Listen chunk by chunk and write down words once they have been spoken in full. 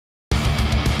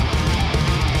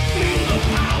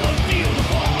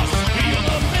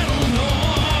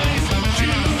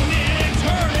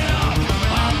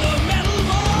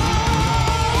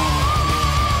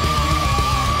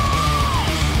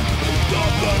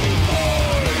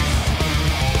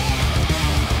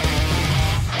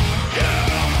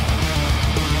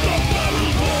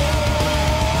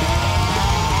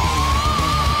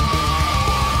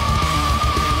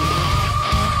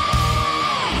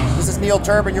Neil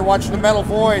Turbin. You're watching the Metal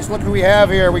Voice. Look who we have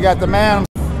here. We got the man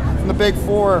from the Big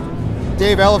Four,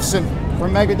 Dave Ellefson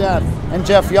from Megadeth, and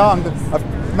Jeff Young of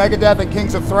Megadeth and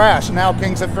Kings of Thrash, now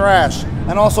Kings of Thrash.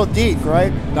 And also Deep,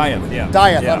 right? Dieth, yeah.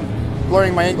 Dieth. Yeah. I'm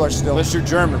learning my English still. Unless you're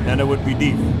German, then it would be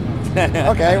Deep.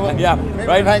 Okay. Well, yeah,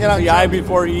 right? Hanging out the I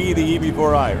before E, the E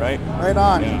before I, right? Right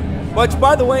on. Yeah. But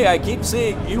by the way, I keep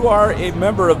seeing you are a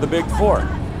member of the Big Four.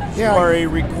 Yeah. You are a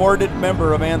recorded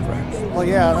member of Anthrax. Well,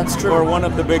 yeah, that's true. Or one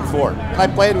of the Big Four. I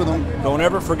played with them. Don't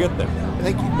ever forget them.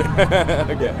 Thank you.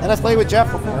 Okay. And I played with Jeff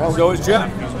before. So is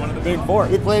Jeff. He's one of the Big Four.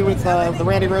 We played with the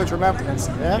Randy Rhoads Remembrance.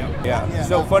 Yeah? Yeah.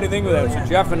 So funny thing with that, so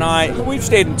Jeff and I, we've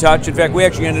stayed in touch. In fact, we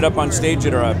actually ended up on stage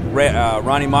at a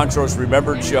Ronnie Montrose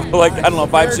Remembered show, like, I don't know,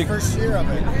 5, 6. First year of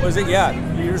it. Was it? Yeah,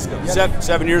 a few years ago.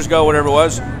 7 years ago, whatever it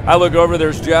was. I look over,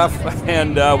 there's Jeff,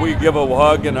 and we give a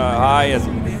hug and a hi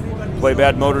and play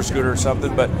Bad Motor Scooter or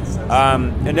something. But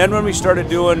and then when we started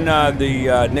doing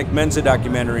the Nick Menza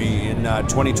documentary in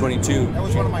 2022. That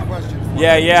was one of my questions.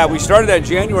 Yeah, we started that in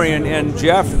January, and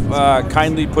Jeff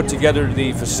kindly put together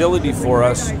the facility for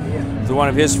us through one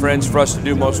of his friends for us to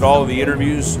do most all of the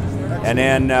interviews. And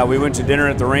then we went to dinner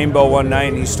at the Rainbow one night,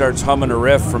 and he starts humming a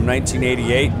riff from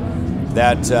 1988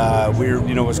 that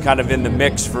was kind of in the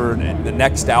mix for the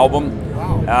next album.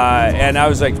 And I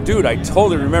was like, dude, I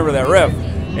totally remember that riff.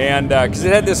 And because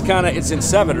it had this kind of, it's in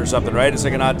 7 or something, right? It's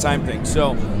like an odd time thing.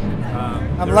 So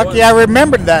I'm lucky I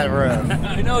remembered that riff.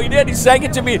 I know, he did. He sang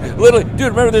it to me literally. Dude,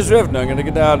 remember this riff? No, I'm going to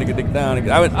get down,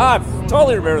 I went, I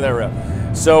totally remember that riff.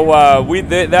 So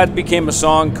that became a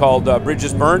song called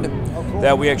Bridges Burned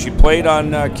that we actually played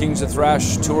on Kings of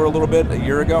Thrash tour a little bit a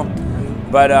year ago.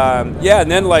 But yeah, and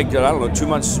then like, I don't know, 2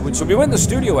 months. So we went in the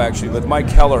studio actually with Mike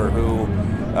Keller, who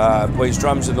plays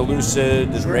drums in the Lucid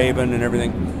and Raven and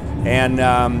everything. And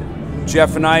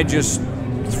Jeff and I just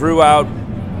threw out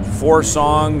 4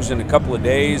 songs in a couple of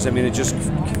days. I mean,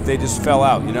 they just fell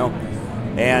out, you know.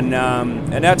 And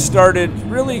that started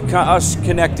really us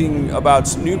connecting about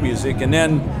some new music. And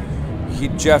then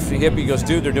Jeff Hippie goes,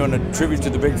 dude, they're doing a tribute to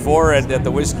the Big Four at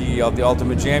the Whiskey, the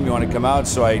Ultimate Jam. You want to come out?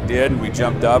 So I did, and we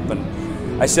jumped up.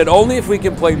 And I said, only if we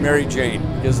can play Mary Jane.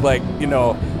 Because, like, you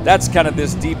know, that's kind of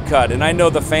this deep cut. And I know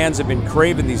the fans have been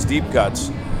craving these deep cuts.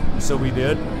 So we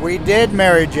did. We did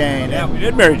Mary Jane. Yeah, we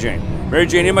did Mary Jane. Mary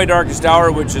Jane in My Darkest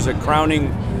Hour, which is a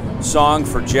crowning song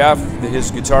for Jeff.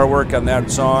 His guitar work on that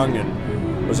song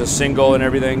and was a single and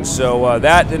everything. So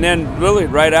that, and then really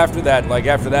right after that, like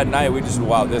after that night, we just,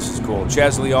 wow, this is cool.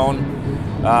 Chaz Leone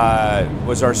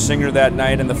was our singer that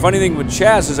night. And the funny thing with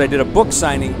Chaz is I did a book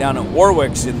signing down at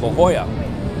Warwick's in La Jolla,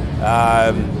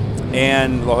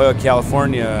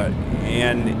 California.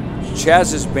 And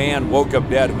Chaz's band, Woke Up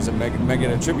Dead, it was a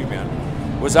Megadeth tribute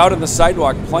band, was out on the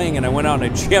sidewalk playing, and I went out and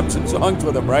I jammed some songs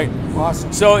with them, right?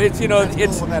 Awesome. So it's, you know,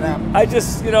 That's cool when that happened. I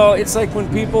just, you know, it's like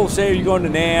when people say, are you going to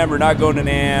NAMM or not going to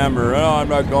NAMM, or, oh, I'm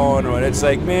not going, or it's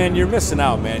like, man, you're missing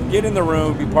out, man. Get in the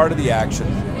room, be part of the action,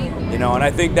 you know, and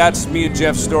I think that's me and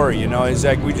Jeff's story, you know, it's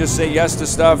like we just say yes to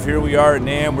stuff. Here we are at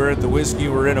NAMM, we're at the Whiskey,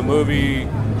 we're in a movie,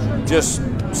 just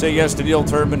say yes to Neil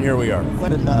Turbin, here we are.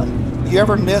 You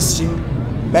ever miss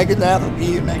Megadeth or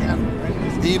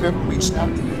Megadeth? Steve ever reached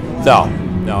out to you?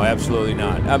 No, absolutely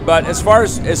not. But as far,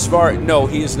 no,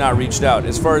 he has not reached out.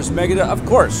 As far as Megadeth, of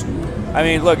course. I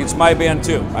mean, look, it's my band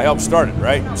too. I helped start it,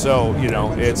 right? So, you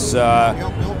know, it's,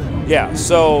 yeah,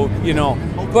 so, you know,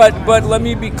 but let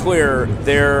me be clear,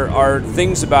 there are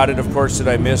things about it, of course, that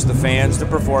I miss, the fans, the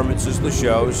performances, the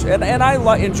shows, and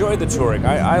I enjoy the touring.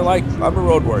 I'm a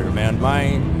road warrior, man.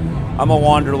 I'm a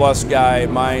wanderlust guy.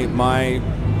 My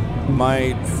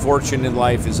fortune in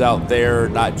life is out there,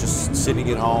 not just sitting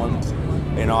at home.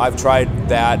 You know, I've tried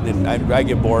that, and I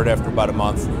get bored after about a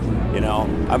month. You know,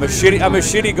 I'm a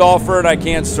shitty golfer, and I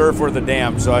can't surf worth a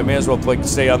damn, so I may as well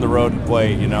stay on the road and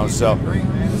play. You know, so.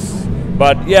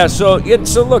 But yeah, so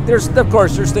look, there's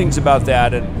things about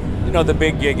that, and you know, the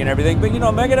big gig and everything. But you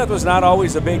know, Megadeth was not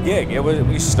always a big gig.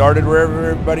 We started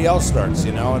wherever everybody else starts.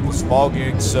 You know, at the small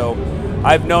gigs. So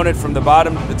I've known it from the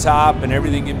bottom to the top and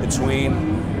everything in between.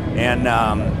 And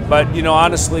but you know,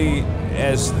 honestly,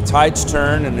 as the tides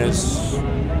turn and as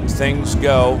things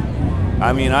go,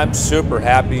 I mean, I'm super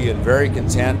happy and very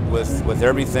content with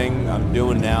everything I'm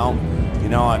doing now. You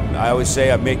know, I always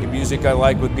say I'm making music I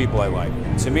like with people I like.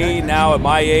 To me, now at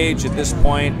my age, at this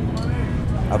point,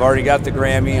 I've already got the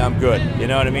Grammy. I'm good. You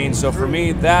know what I mean? So for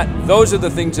me, those are the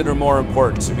things that are more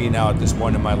important to me now at this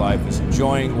point in my life, is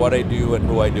enjoying what I do and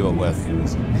who I do it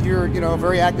with. You're, you know, a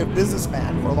very active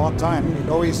businessman for a long time.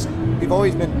 You've always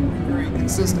been very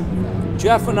consistent.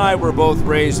 Jeff and I were both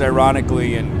raised,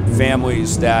 ironically, in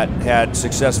families that had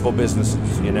successful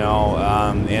businesses, you know,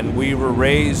 and we were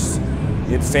raised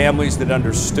in families that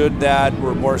understood that,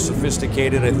 were more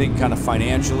sophisticated, I think, kind of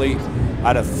financially,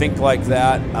 how to think like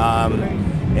that.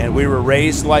 And we were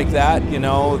raised like that, you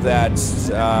know, that's...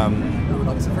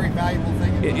 it's a very valuable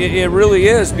thing. It really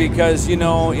is, because, you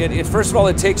know, it first of all,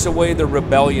 it takes away the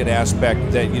rebellion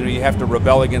aspect that, you know, you have to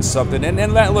rebel against something.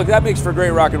 And look, that makes for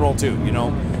great rock and roll too, you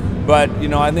know. But, you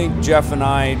know, I think Jeff and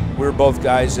I, we're both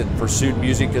guys that pursued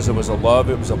music because it was a love,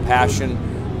 it was a passion.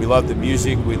 We love the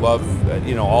music, we love,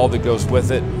 you know, all that goes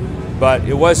with it. But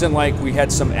it wasn't like we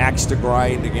had some axe to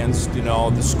grind against, you know,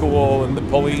 the school and the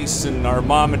police and our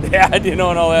mom and dad, you know,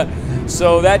 and all that.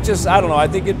 So that just, I don't know, I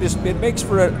think it makes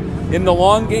for in the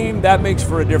long game, that makes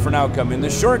for a different outcome. In the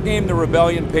short game, the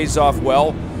rebellion pays off well.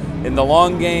 In the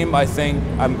long game, I think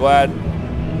I'm glad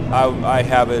I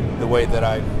have it the way that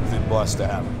I've been blessed to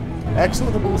have it.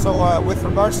 Excellent. So with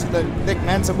regards to the Nick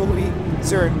Menza movie, is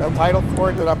there a title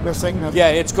for it that I'm missing? Yeah,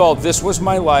 it's called This Was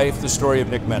My Life, the story of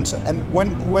Nick Menza. And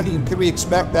when could we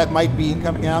expect that might be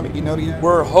coming out? You know,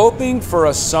 we're hoping for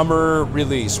a summer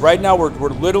release. Right now, we're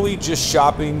literally just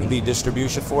shopping the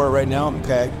distribution for it right now.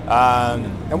 Okay.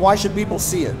 And why should people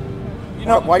see it? You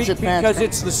know, why should fans? Because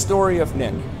it's the story of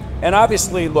Nick. And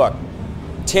obviously, look,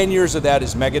 10 years of that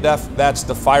is Megadeth. That's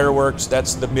the fireworks.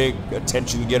 That's the big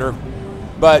attention getter.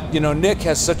 But, you know, Nick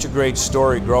has such a great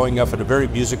story growing up in a very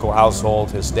musical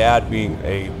household. His dad being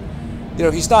you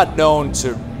know, he's not known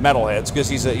to metalheads because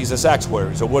he's a sax player,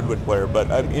 he's a woodwind player.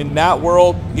 But in that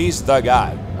world, he's the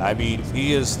guy. I mean,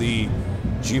 he is the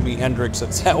Jimi Hendrix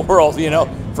of that world, you know.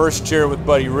 First chair with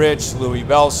Buddy Rich, Louis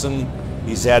Bellson.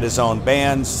 He's had his own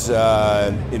bands.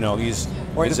 You know, he's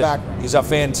a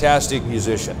fantastic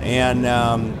musician.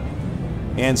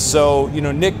 And so, you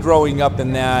know, Nick growing up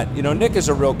in that, you know, Nick is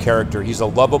a real character. He's a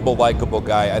lovable, likable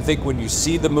guy. I think when you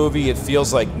see the movie, it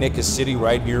feels like Nick is sitting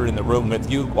right here in the room with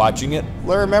you, watching it.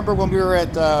 Well, I remember when we were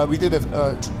at, we did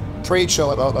a trade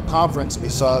show at a conference. We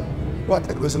saw,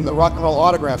 it was in the Rock and Roll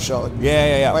Autograph Show.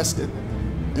 Yeah. Weston,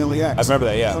 Billy X. I remember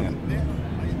that,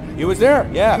 yeah. He was there,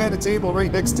 yeah. We had a table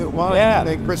right next to one.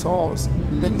 Yeah. Chris Hall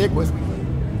then Nick was.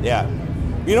 Yeah.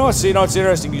 You know, it's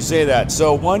interesting you say that.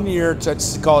 So one year,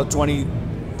 let's call it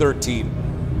 2013,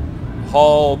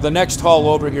 the next hall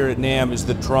over here at NAMM is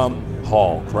the drum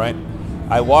hall, right?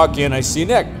 I walk in, I see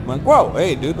Nick. I'm like, whoa,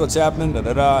 hey, dude, what's happening? Da,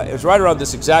 da, da. It was right around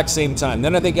this exact same time.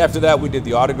 Then I think after that, we did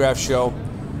the autograph show.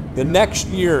 The next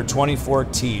year,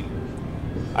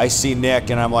 2014, I see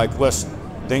Nick, and I'm like, listen,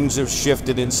 things have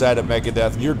shifted inside of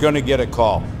Megadeth. You're going to get a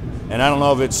call. And I don't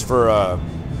know if it's for a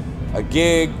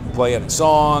gig, playing a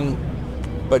song,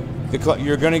 but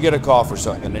you're going to get a call for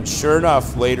something. And sure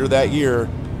enough, later that year,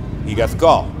 he got the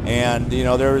call. And, you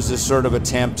know, there was this sort of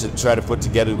attempt to try to put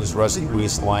together this Rusty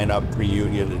Ruiz lineup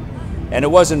reunion, and it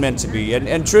wasn't meant to be.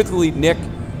 And truthfully, Nick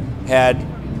had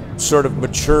sort of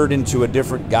matured into a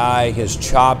different guy. His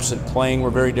chops and playing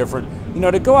were very different. You know,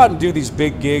 to go out and do these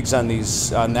big gigs on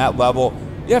that level,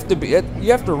 you have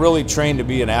to really train to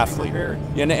be an athlete.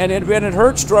 And it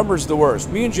hurts drummers the worst.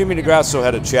 Me and Jimmy DeGrasso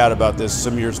had a chat about this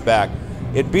some years back.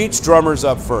 It beats drummers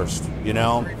up first, you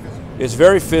know. It's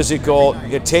very physical.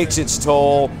 It takes its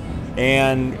toll.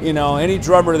 And, you know, any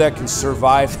drummer that can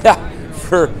survive that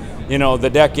for, you know, the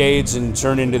decades and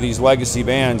turn into these legacy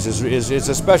bands is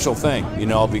a special thing, you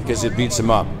know, because it beats them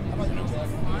up.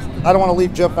 I don't want to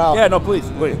leave Jeff out. Yeah, no, please.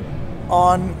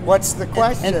 On what's the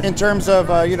question? In terms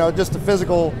of, you know, just the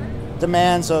physical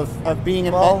demands of being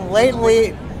in. Well,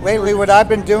 lately what I've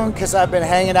been doing, because I've been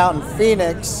hanging out in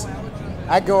Phoenix,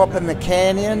 I go up in the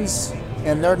canyons,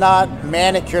 and they're not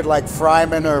manicured like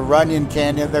Fryman or Runyon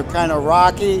Canyon. They're kind of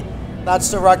rocky. Not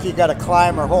so rocky you got to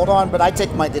climb or hold on, but I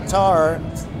take my guitar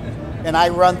and I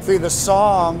run through the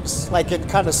songs like in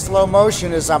kind of slow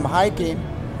motion as I'm hiking,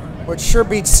 which sure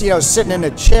beats, you know, sitting in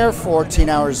a chair 14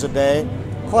 hours a day.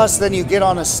 Plus then you get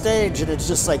on a stage and it's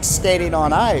just like skating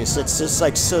on ice. It's just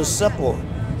like so simple.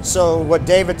 So what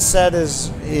David said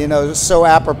is, you know, so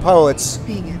apropos. It's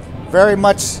very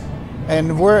much.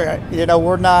 And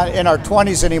we're not in our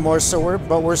 20s anymore,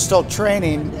 but we're still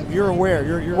training. You're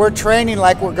aware. We're training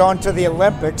like we're going to the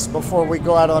Olympics before we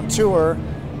go out on tour,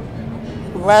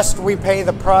 lest we pay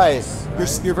the price.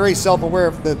 You're very self-aware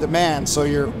of the demand, so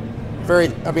you're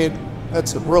very, I mean,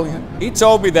 that's brilliant. He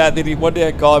told me that one day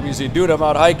I called him, he said, dude, I'm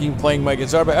out hiking playing my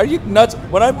guitar. But are you nuts?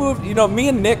 When I moved, you know, me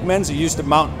and Nick Menza used to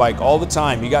mountain bike all the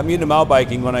time. He got me into mountain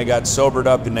biking when I got sobered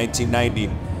up in 1990.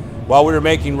 While we were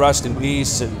making Rust in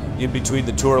Peace and in between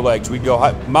the tour legs, we'd go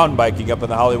mountain biking up in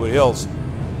the Hollywood Hills,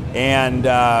 and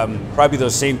probably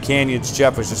those same canyons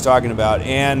Jeff was just talking about.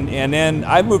 And then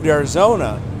I moved to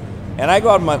Arizona, and I go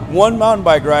on my one mountain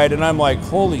bike ride, and I'm like,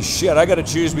 holy shit, I got to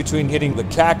choose between hitting the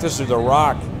cactus or the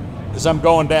rock. as I'm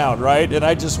going down, right? And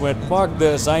I just went, fuck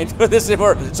this, I ain't doing this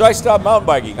anymore. So I stopped mountain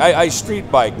biking. I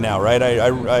street bike now, right?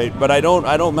 But I don't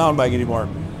mountain bike anymore.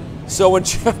 So when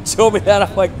Jeff told me that,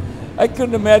 I'm like, I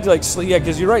couldn't imagine, like, yeah,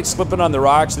 because you're right, slipping on the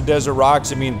rocks, the desert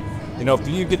rocks. I mean, you know, if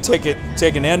you could take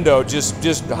an endo,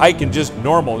 just hiking, just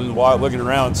normal, just while looking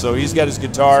around. So he's got his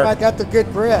guitar. I got the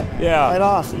good grit. Yeah. Right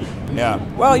off. Yeah.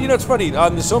 Well, you know, it's funny.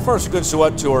 On the So Far So Good So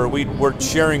What tour, we're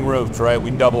sharing rooms, right?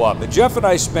 We double up. And Jeff and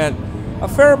I spent a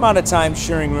fair amount of time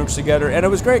sharing rooms together, and it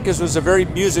was great because it was a very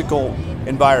musical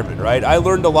environment, right? I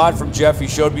learned a lot from Jeff. He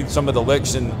showed me some of the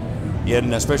licks,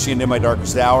 especially in My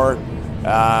Darkest Hour.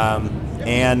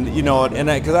 And you know, and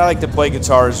because I like to play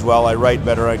guitar as well, I write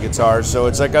better on guitar. So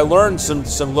it's like I learned some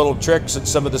little tricks and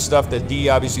some of the stuff that Dee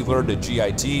obviously learned at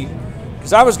GIT.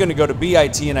 Because I was going to go to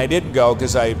BIT and I didn't go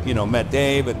because I, you know, met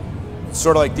Dave. And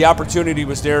sort of like the opportunity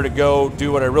was there to go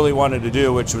do what I really wanted to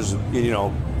do, which was, you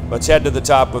know, let's head to the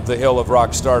top of the hill of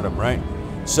rock stardom, right?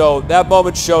 So that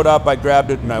moment showed up, I grabbed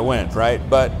it and I went, right?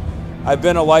 But I've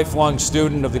been a lifelong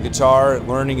student of the guitar,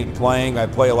 learning and playing. I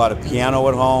play a lot of piano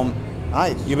at home.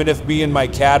 Nice. Even if me and my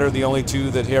cat are the only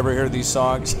two that ever hear these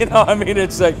songs, you know, I mean,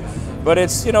 it's like, but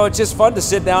it's, you know, it's just fun to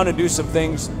sit down and do some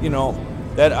things, you know,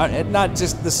 that are not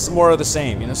just this more of the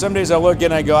same. You know, some days I look in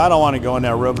and I go, I don't want to go in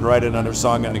that room and write another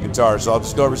song on the guitar. So I'll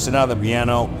just go over, sit down on the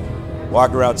piano,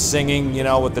 walk around singing, you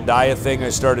know, with the Dia thing, I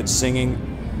started singing.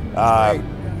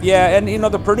 Yeah, and you know,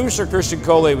 the producer, Christian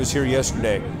Cole, was here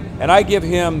yesterday. And I give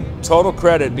him total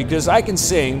credit because I can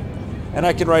sing and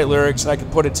I can write lyrics and I can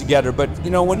put it together. But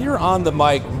you know, when you're on the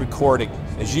mic recording,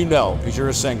 as you know, because you're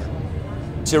a singer,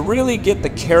 to really get the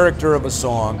character of a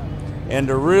song and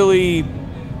to really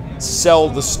sell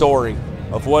the story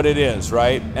of what it is,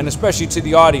 right? And especially to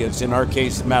the audience, in our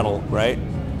case, metal, right?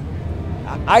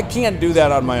 I can't do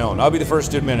that on my own. I'll be the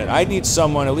first to admit it. I need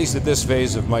someone, at least at this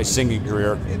phase of my singing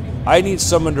career, I need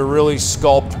someone to really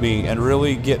sculpt me and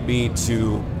really get me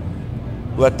to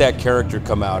let that character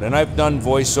come out. And I've done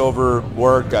voiceover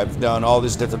work, I've done all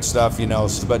this different stuff, you know,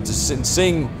 but to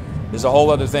sing is a whole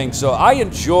other thing. So I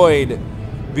enjoyed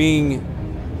being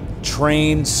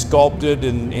trained, sculpted,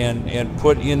 and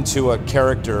put into a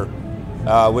character,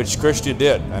 which Christian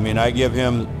did. I mean, I give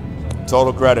him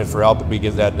total credit for helping me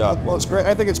get that done. Well, it's great.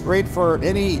 I think it's great for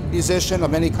any musician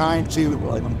of any kind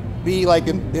to be like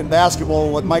in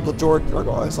basketball what Michael Jordan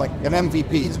was, like an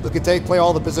MVP. Who could play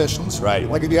all the positions. Right.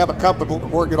 Like if you have a couple,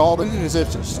 work at all the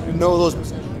positions. You know those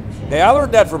positions. Hey, I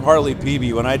learned that from Harley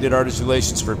Peavy when I did artist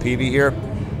relations for Peavy here.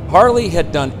 Harley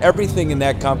had done everything in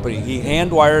that company. He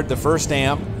hand-wired the first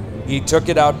amp. He took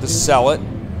it out to sell it.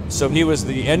 So he was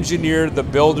the engineer, the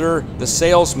builder, the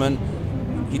salesman.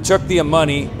 He took the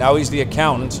money, now he's the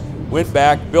accountant, went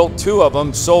back, built 2 of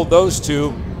them, sold those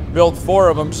 2, built 4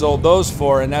 of them, sold those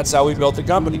 4, and that's how we built the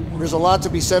company. There's a lot to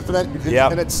be said for that.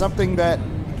 Yep. And it's something that,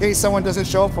 in case someone doesn't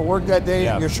show up for work that day,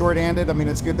 Yep. and you're short-handed, I mean,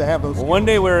 it's good to have those. Well, one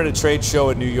day we were at a trade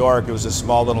show in New York. It was a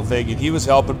small little thing, and he was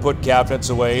helping put cabinets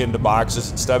away into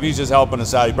boxes and stuff. He was just helping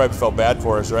us out. He probably felt bad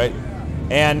for us, right?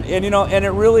 And you know, and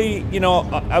it really, you know,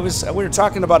 we were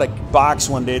talking about a box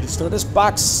one day. So this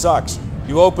box sucks.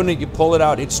 You open it, you pull it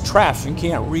out, it's trash. You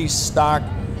can't restock.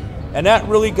 And that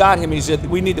really got him. He said,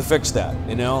 we need to fix that,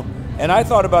 you know? And I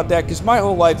thought about that because my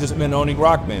whole life has been owning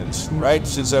rock bands, right?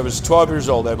 Since I was 12 years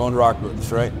old, I've owned rock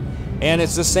groups, right? And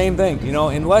it's the same thing, you know,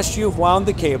 unless you've wound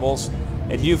the cables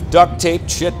and you've duct taped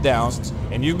shit down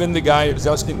and you've been the guy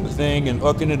adjusting the thing and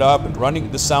hooking it up and running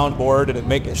the soundboard and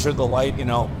making sure the light, you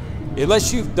know,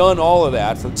 unless you've done all of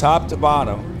that from top to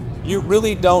bottom, you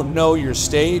really don't know your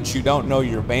stage, you don't know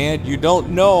your band, you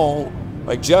don't know,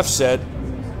 like Jeff said,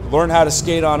 learn how to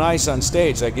skate on ice on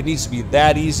stage. Like it needs to be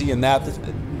that easy and that.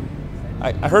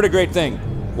 I heard a great thing.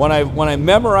 When I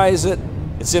memorize it,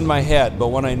 it's in my head, but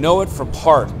when I know it from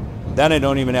heart, then I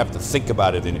don't even have to think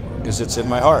about it anymore because it's in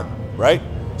my heart, right?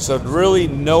 So really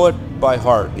know it by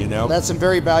heart, you know? That's a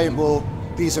very valuable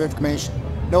piece of information.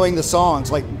 Knowing the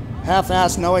songs, like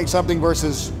half-assed knowing something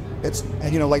versus it's,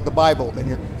 you know, like the Bible, and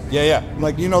you're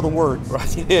like, you know the word.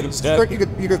 Right. Exactly.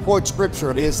 You could quote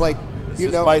scripture. It's like, you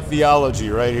know, my theology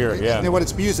right here. Yeah. You know, when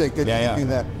it's music.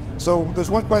 That. So there's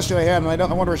one question I had, and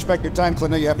I want to respect your time because I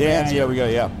know you have to answer. Yeah, we go.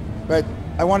 Yeah. But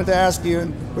I wanted to ask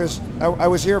you, because I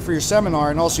was here for your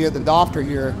seminar, and also you had the doctor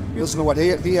here. You listen to what he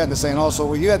had to say, and also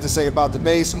what you had to say about the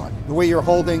bass, the way you're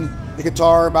holding the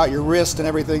guitar, about your wrist and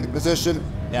everything, the position.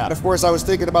 Yeah. And of course, I was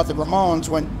thinking about the Ramones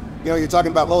when, you know, you're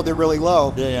talking about low, they're really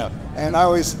low. Yeah. And I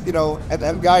always, you know,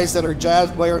 and guys that are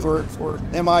jazz players or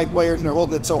MI players and they're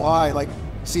holding it so high, like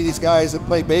see these guys that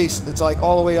play bass that's like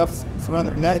all the way up from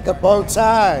their neck, a bow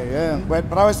tie. Yeah.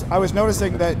 But I was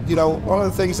noticing that, you know, one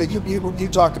of the things that you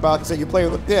talked about is that you play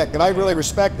with a pick, and I really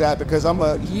respect that because I'm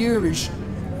a huge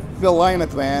Phil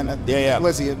Lynott fan. Yeah.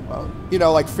 Lizzie, you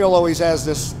know, like Phil always has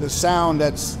this sound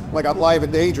that's like Live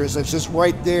and Dangerous. It's just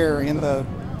right there in the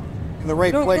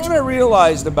right place. You know what I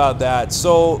realized about that?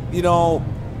 So, you know,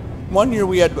 one year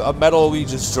we had a Metal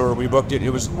Allegiance tour. We booked it. It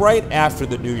was right after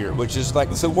the New Year, which is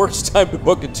like it's the worst time to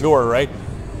book a tour, right?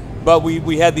 But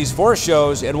we had these 4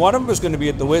 shows, and one of them was going to be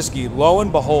at the Whiskey. Lo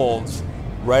and behold,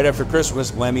 right after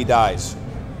Christmas, Lemmy dies.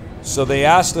 So they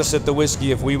asked us at the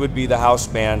Whiskey if we would be the house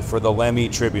band for the Lemmy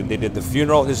tribute. They did the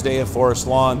funeral his day at Forest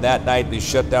Lawn. That night they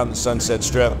shut down the Sunset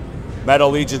Strip. Metal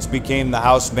Allegiance became the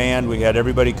house band. We had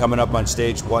everybody coming up on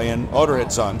stage playing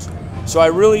Motorhead songs. So I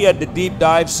really had to deep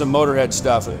dive some Motorhead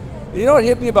stuff. You know what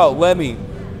hit me about Lemmy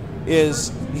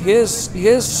is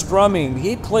his strumming.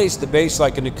 He plays the bass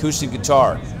like an acoustic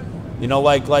guitar. You know,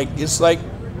 like it's like,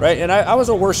 right? And I was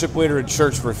a worship leader in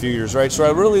church for a few years, right? So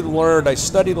I really learned, I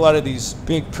studied a lot of these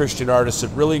big Christian artists that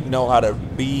really know how to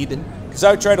lead. Because I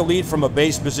would try to lead from a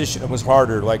bass position. It was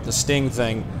harder, like the Sting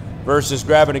thing, versus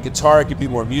grabbing a guitar. I could be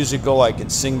more musical. I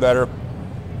could sing better.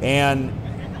 And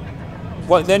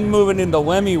then moving into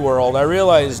Lemmy world, I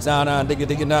realized, it's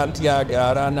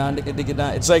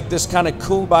like this kind of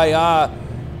kumbaya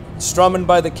strumming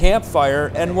by the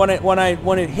campfire, and when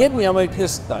it hit me, I'm like,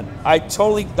 I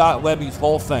totally got Lemmy's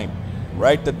whole thing,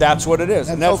 right? That's what it is,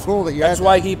 and that's so cool that that's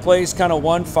why he plays kind of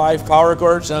 1/5 power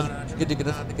chords, and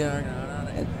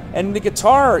the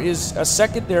guitar is a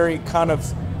secondary kind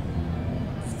of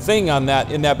thing in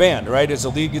that band, right? It's a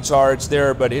lead guitar, it's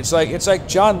there, but it's like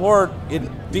John Lord in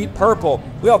Deep Purple.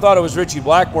 We all thought it was Richie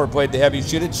Blackmore played the heavy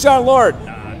shit. It's John Lord,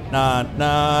 right?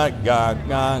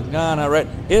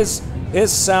 His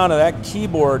sound of that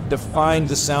keyboard defined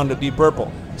the sound of Deep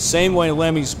Purple. Same way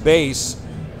Lemmy's bass,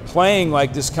 playing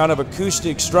like this kind of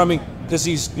acoustic strumming, because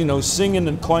he's, you know, singing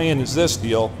and playing is this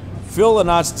deal. Phil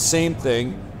Lynot's the same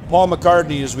thing. Paul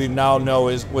McCartney, as we now know,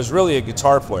 was really a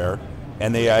guitar player,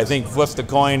 and they, I think, flipped the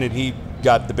coin and he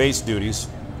got the bass duties.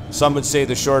 Some would say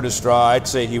the shortest straw. I'd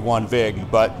say he won big,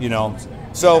 but, you know.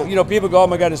 So, you know, people go, oh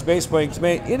my God, his bass playing.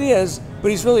 It is,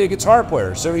 but he's really a guitar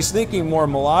player. So he's thinking more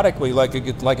melodically like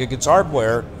a guitar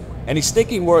player, and he's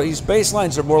thinking more, his bass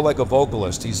lines are more like a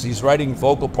vocalist. He's writing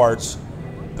vocal parts,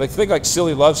 think like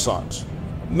Silly Love Songs.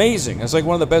 Amazing. It's like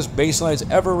one of the best bass lines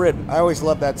ever written. I always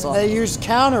love that song. They use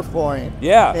counterpoint.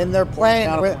 Yeah. And they're playing,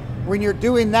 when you're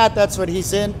doing that, that's what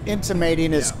he's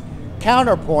intimating is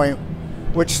counterpoint,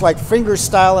 which like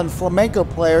fingerstyle and flamenco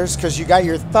players, because you got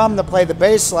your thumb to play the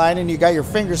bass line and you got your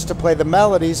fingers to play the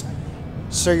melodies,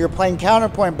 so you're playing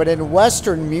counterpoint. But in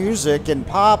Western music and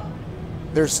pop,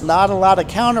 there's not a lot of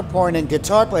counterpoint in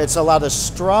guitar play. It's a lot of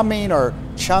strumming or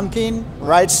chunking,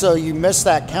 right? So you miss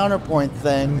that counterpoint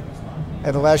thing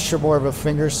unless you're more of a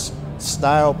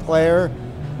fingerstyle player,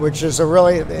 which is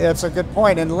that's a good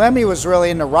point. And Lemmy was really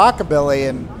into rockabilly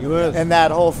and that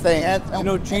whole thing. And, you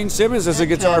know, Gene Simmons is a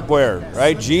guitar player,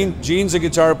 right? Gene's a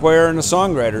guitar player and a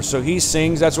songwriter, so he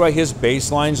sings. That's why his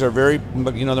bass lines are very,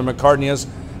 you know, they're McCartney-esque,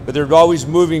 but they're always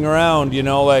moving around, you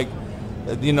know, like,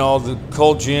 you know, the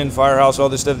Cold Gin, Firehouse, all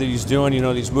this stuff that he's doing, you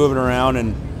know, he's moving around.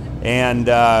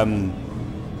 And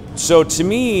so to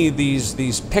me,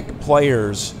 these pick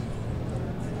players,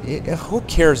 who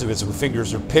cares if it's with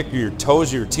fingers or pick or your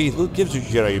toes or your teeth? Who gives a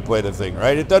shit how you play the thing,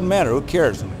 right? It doesn't matter. Who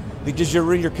cares? Because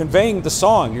you're conveying the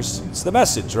song. It's the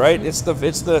message, right? It's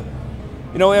the.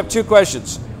 You know, we have 2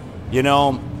 questions. You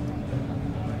know,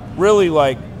 really,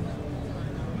 like,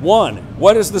 one,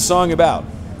 what is the song about?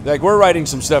 Like, we're writing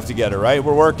some stuff together, right?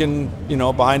 We're working, you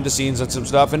know, behind the scenes on some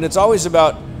stuff, and it's always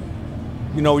about,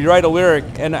 you know, you write a lyric,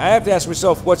 and I have to ask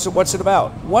myself, what's it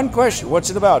about? One question, what's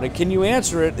it about? And can you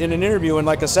answer it in an interview in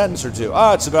like a sentence or 2?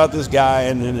 Oh, it's about this guy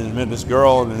and this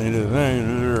girl, and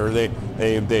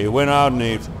they went out and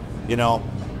they, you know,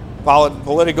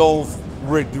 political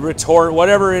retort,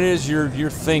 whatever it is your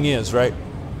thing is, right?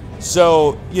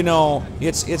 So, you know,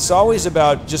 it's always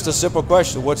about just a simple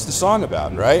question, what's the song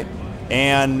about, right?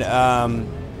 And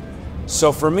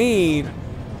so for me,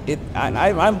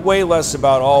 I'm way less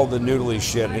about all the noodly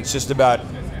shit. It's just about,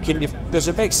 does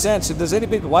it make sense? And does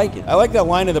anybody like it? I like that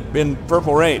line in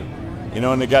Purple Rain, you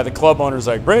know, and the club owner's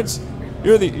like, Prince,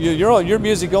 your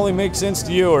music only makes sense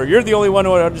to you, or you're the only one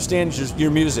who understands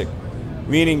your music.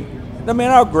 Meaning, no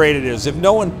matter how great it is, if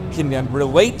no one can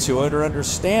relate to it or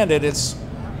understand it, it's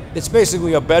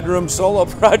basically a bedroom solo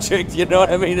project. You know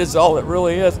what I mean? It's all it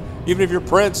really is. Even if you're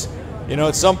Prince, you know,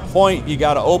 at some point you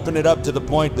got to open it up to the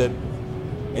point that,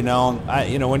 you know,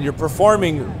 when you're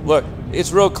performing, look,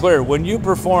 it's real clear. When you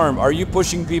perform, are you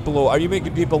pushing people, are you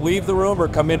making people leave the room or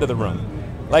come into the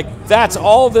room? Like, that's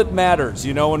all that matters.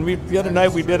 You know, when the other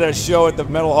night we did a show at the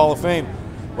Metal Hall of Fame,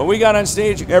 when we got on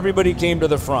stage, everybody came to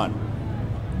the front.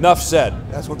 Enough said.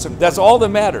 That's what's important. That's all that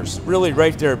matters, really,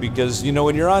 right there, because, you know,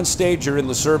 when you're on stage, you're in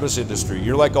the service industry.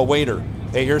 You're like a waiter.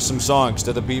 Hey, here's some songs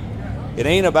to the people. It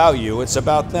ain't about you, it's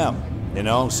about them, you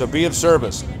know? So be of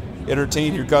service.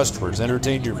 Entertain your customers,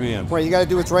 entertain your fans. Right, you got to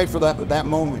do what's right for that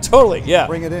moment. Totally, yeah.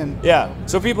 Bring it in. Yeah.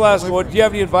 So people ask, well, do you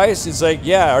have any advice? It's like,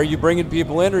 yeah, are you bringing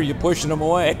people in or are you pushing them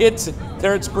away? It's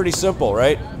pretty simple,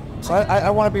 right? So I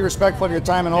want to be respectful of your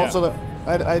time, and also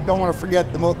I don't want to forget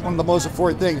one of the most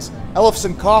important things,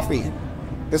 Ellefson coffee,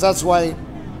 because that's why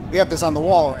we have this on the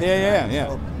wall.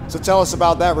 Yeah. So tell us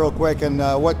about that real quick, and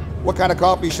what kind of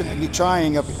coffee should we be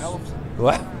trying up at Ellefson?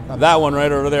 What? That one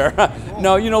right over there.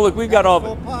 No, you know, look, we've got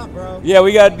all. Yeah,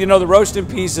 we got, you know, the roasting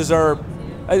pieces are.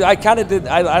 I kind of did.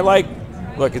 I like.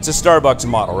 Look, it's a Starbucks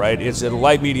model, right? It's a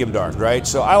light, medium, dark, right?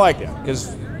 So I like that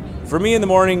because, for me in the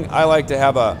morning, I like to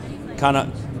have a kind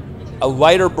of a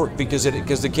lighter because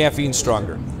the caffeine's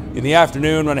stronger. In the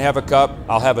afternoon, when I have a cup,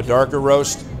 I'll have a darker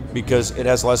roast because it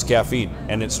has less caffeine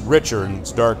and it's richer and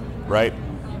it's dark, right?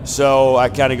 So I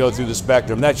kind of go through the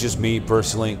spectrum. That's just me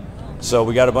personally. So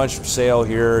we got a bunch for sale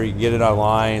here. You can get it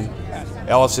online.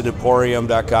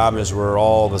 EllefsonEmporium.com is where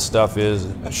all the stuff is,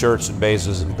 shirts and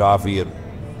bases and coffee and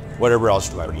whatever else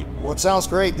you might need. Well, it sounds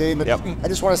great, David. Yep. I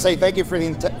just want to say thank you for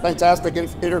the fantastic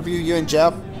interview, you and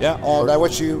Jeff. Yeah. And I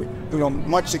wish you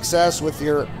much success with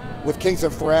Kings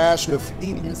of Thrash, with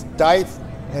Dieth.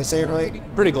 Did I say it right?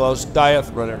 Pretty close.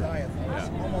 Dieth, whatever.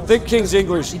 Yeah. Think King's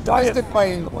English. Dieth.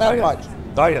 That much.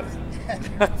 Dieth.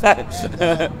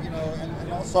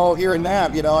 So here in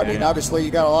Nav, obviously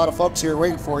you got a lot of folks here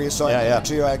waiting for you, so I need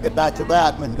to get back to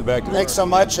that. And thanks so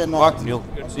much, and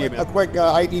see you, man. a quick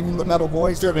ID Metal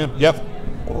Boys. Sure, man. Yep.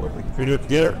 We do it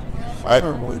together. All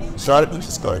right. Start it.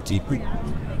 Let's start.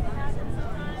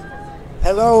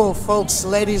 Hello, folks,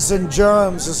 ladies and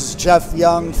germs. This is Jeff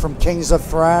Young from Kings of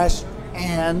Thrash,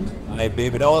 and Hi,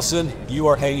 David Ellefson. You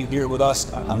are hanging here with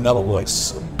us on Metal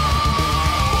Voice.